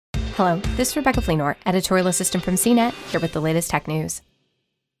Hello, this is Rebecca Fleenor, editorial assistant from CNET, here with the latest tech news.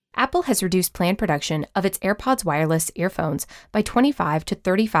 Apple has reduced planned production of its AirPods wireless earphones by 25 to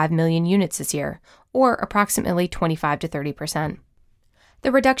 35 million units this year, or approximately 25 to 30%.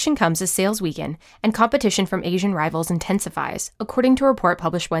 The reduction comes as sales weaken and competition from Asian rivals intensifies, according to a report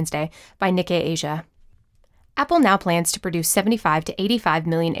published Wednesday by Nikkei Asia. Apple now plans to produce 75 to 85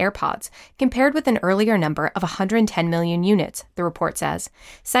 million AirPods, compared with an earlier number of 110 million units, the report says,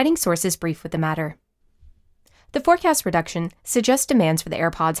 citing sources briefed with the matter. The forecast reduction suggests demands for the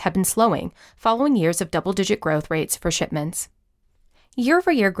AirPods have been slowing, following years of double-digit growth rates for shipments.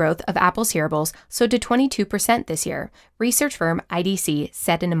 Year-over-year growth of Apple's hearables slowed to 22% this year, research firm IDC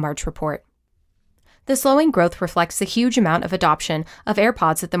said in a March report. The slowing growth reflects the huge amount of adoption of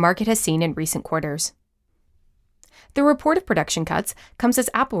AirPods that the market has seen in recent quarters. The report of production cuts comes as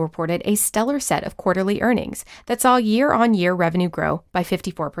Apple reported a stellar set of quarterly earnings that saw year-on-year revenue grow by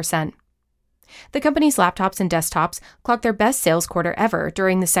 54%. The company's laptops and desktops clocked their best sales quarter ever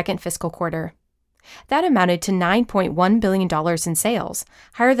during the second fiscal quarter. That amounted to $9.1 billion in sales,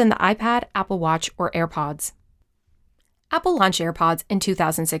 higher than the iPad, Apple Watch, or AirPods. Apple launched AirPods in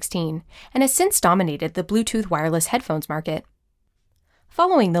 2016 and has since dominated the Bluetooth wireless headphones market.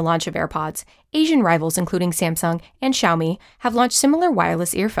 Following the launch of AirPods, Asian rivals including Samsung and Xiaomi have launched similar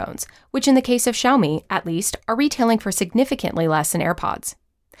wireless earphones, which in the case of Xiaomi, at least, are retailing for significantly less than AirPods.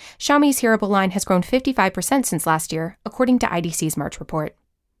 Xiaomi's hearable line has grown 55% since last year, according to IDC's March report.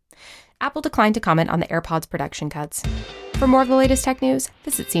 Apple declined to comment on the AirPods production cuts. For more of the latest tech news,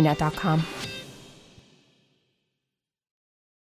 visit cnet.com.